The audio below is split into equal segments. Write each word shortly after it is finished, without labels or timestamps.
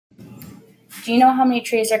Do you know how many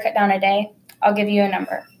trees are cut down a day? I'll give you a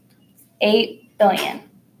number. 8 billion.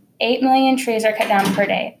 8 million trees are cut down per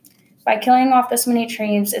day. By killing off this many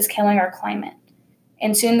trees is killing our climate.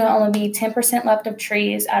 And soon there will only be 10% left of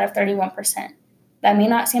trees out of 31%. That may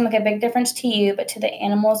not seem like a big difference to you, but to the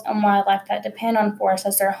animals and wildlife that depend on forests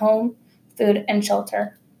as their home, food, and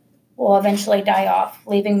shelter will eventually die off,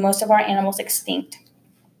 leaving most of our animals extinct.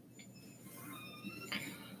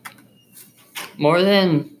 More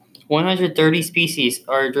than 130 species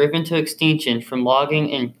are driven to extinction from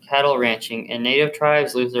logging and cattle ranching, and native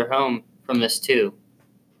tribes lose their home from this too.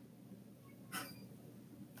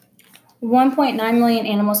 1.9 million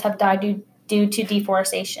animals have died due to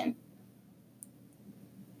deforestation.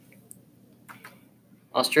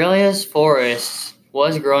 Australia's forests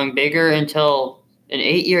was growing bigger until an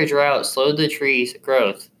 8-year drought slowed the trees'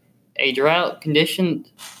 growth. A drought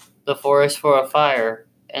conditioned the forest for a fire,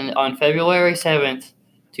 and on February 7th,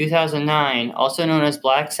 2009, also known as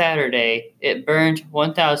Black Saturday, it burned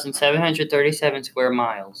 1,737 square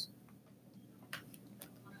miles.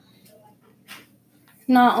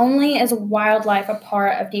 Not only is wildlife a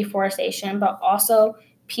part of deforestation, but also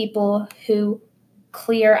people who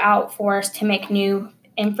clear out forests to make new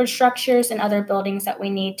infrastructures and other buildings that we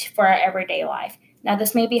need for our everyday life. Now,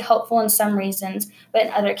 this may be helpful in some reasons, but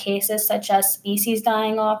in other cases, such as species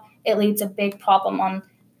dying off, it leaves a big problem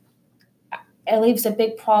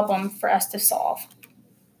for us to solve.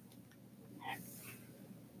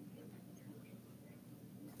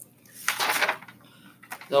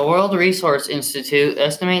 The World Resource Institute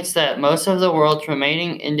estimates that most of the world's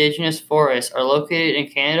remaining indigenous forests are located in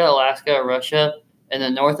Canada, Alaska, Russia, and the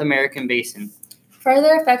North American basin.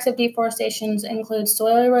 Further effects of deforestation include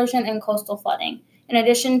soil erosion and coastal flooding. In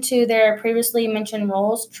addition to their previously mentioned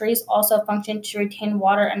roles, trees also function to retain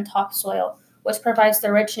water and topsoil, which provides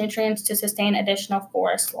the rich nutrients to sustain additional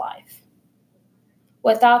forest life.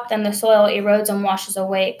 Without them, the soil erodes and washes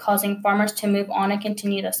away, causing farmers to move on and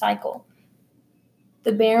continue the cycle.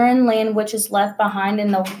 The barren land which is left behind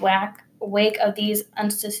in the wake of these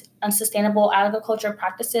unsustainable agriculture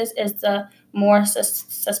practices is the more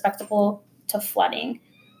susceptible to flooding,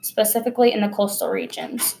 specifically in the coastal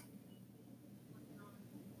regions.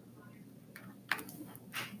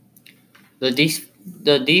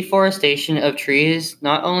 The deforestation of trees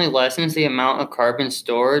not only lessens the amount of carbon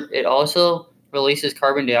stored, it also releases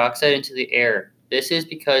carbon dioxide into the air. This is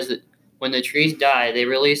because when the trees die, they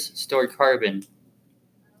release stored carbon.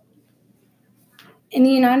 In the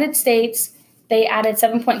United States, they added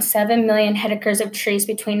 7.7 million hectares of trees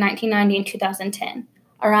between 1990 and 2010,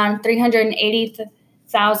 around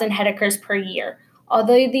 380,000 hectares per year.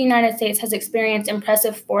 Although the United States has experienced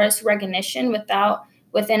impressive forest recognition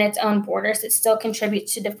within its own borders, it still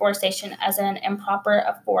contributes to deforestation as an improper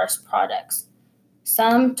of forest products,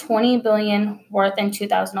 some $20 billion worth in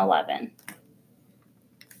 2011.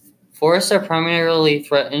 Forests are primarily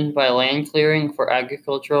threatened by land clearing for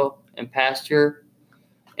agricultural and pasture,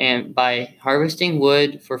 and by harvesting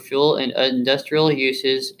wood for fuel and industrial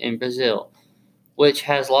uses in Brazil, which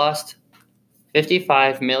has lost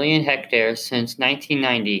 55 million hectares since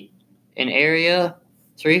 1990, an area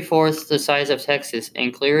 3/4 the size of Texas,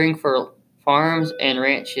 and clearing for farms and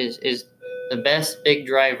ranches is the best big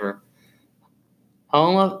driver.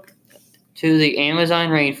 Home to the Amazon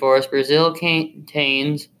rainforest, Brazil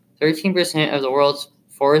contains 13% of the world's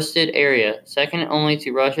forested area, second only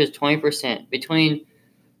to Russia's 20%. Between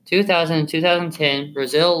 2000 and 2010,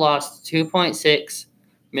 Brazil lost 2.6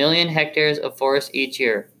 million hectares of forest each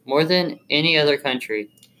year, more than any other country.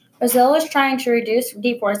 Brazil is trying to reduce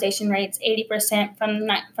deforestation rates 80% from the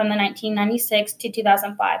 1996 to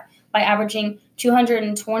 2005 by averaging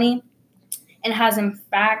 220, and has in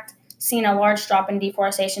fact seen a large drop in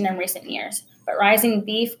deforestation in recent years. But rising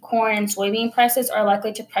beef, corn, and soybean prices are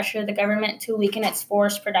likely to pressure the government to weaken its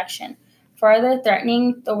forest production, further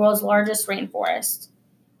threatening the world's largest rainforest.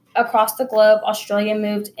 Across the globe, Australia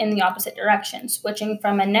moved in the opposite direction, switching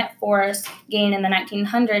from a net forest gain in the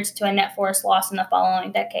 1900s to a net forest loss in the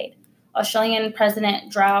following decade. Australian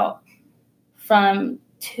President drought from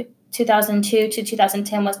 2002 to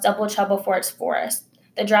 2010 was double trouble for its forests.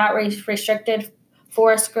 The drought restricted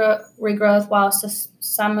forest regrowth while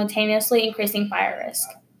simultaneously increasing fire risk.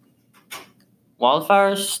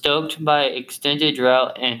 Wildfires stoked by extended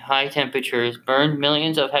drought and high temperatures burned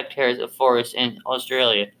millions of hectares of forest in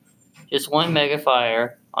Australia. Just one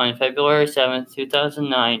megafire on February 7,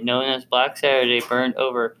 2009, known as Black Saturday, burned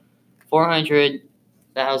over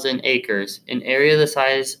 400,000 acres, an area the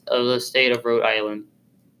size of the state of Rhode Island.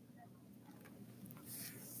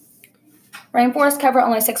 Rainforests cover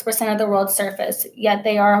only 6% of the world's surface, yet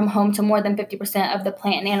they are home to more than 50% of the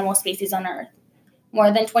plant and animal species on Earth.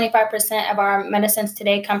 More than 25% of our medicines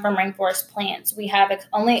today come from rainforest plants. We have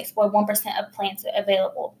only explored 1% of plants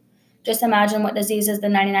available. Just imagine what diseases the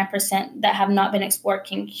 99% that have not been explored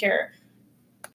can cure.